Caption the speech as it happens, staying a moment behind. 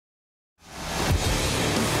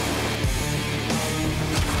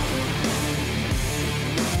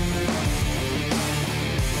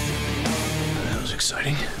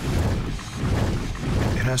exciting.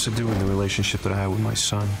 It has to do with the relationship that I have with my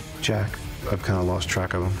son, Jack. I've kind of lost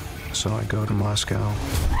track of him, so I go to Moscow.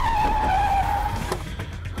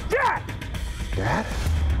 Dad! Dad?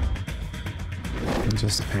 I'm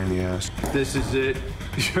just a pain in the ass. This is it.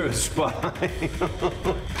 You're a spy. Give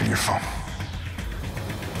me your phone.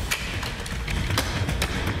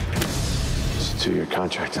 It's a 2-year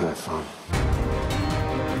contract on that phone.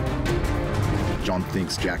 John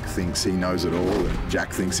thinks Jack thinks he knows it all, and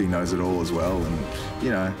Jack thinks he knows it all as well. And, you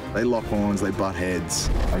know, they lock horns, they butt heads.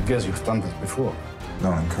 I guess you've done this before.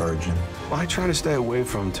 Don't encourage him. Well, I try to stay away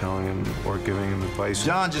from telling him or giving him advice.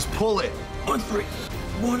 John, just pull it. 1, 3,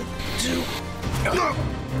 1, 2.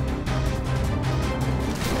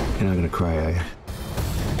 You're not gonna cry, are you?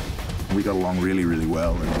 We got along really, really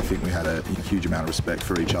well, and I think we had a huge amount of respect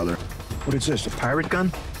for each other. What is this, a pirate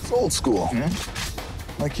gun? It's old school.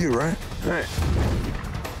 Like you, right? Right.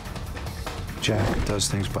 Jack does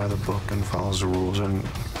things by the book and follows the rules, and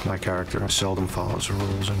my character seldom follows the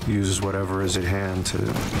rules and uses whatever is at hand to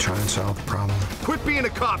try and solve the problem. Quit being a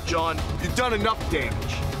cop, John. You've done enough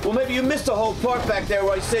damage. Well, maybe you missed the whole part back there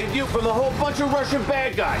where I saved you from a whole bunch of Russian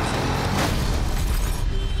bad guys.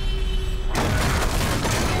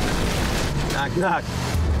 Knock, knock.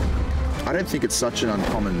 I don't think it's such an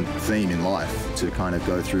uncommon theme in life to kind of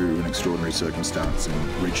go through an extraordinary circumstance and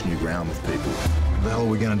reach new ground with people. What the hell are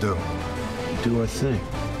we gonna do? Do our thing.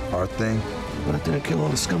 Our thing? Go out there and kill all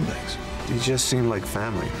the scumbags. They just seem like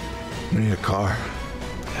family. We need a car.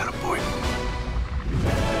 Attaboy.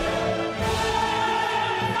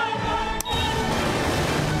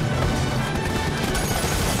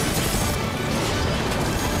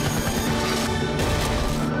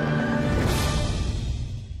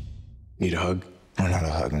 Need a hug? We're not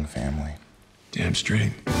a hugging family. Damn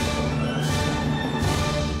straight.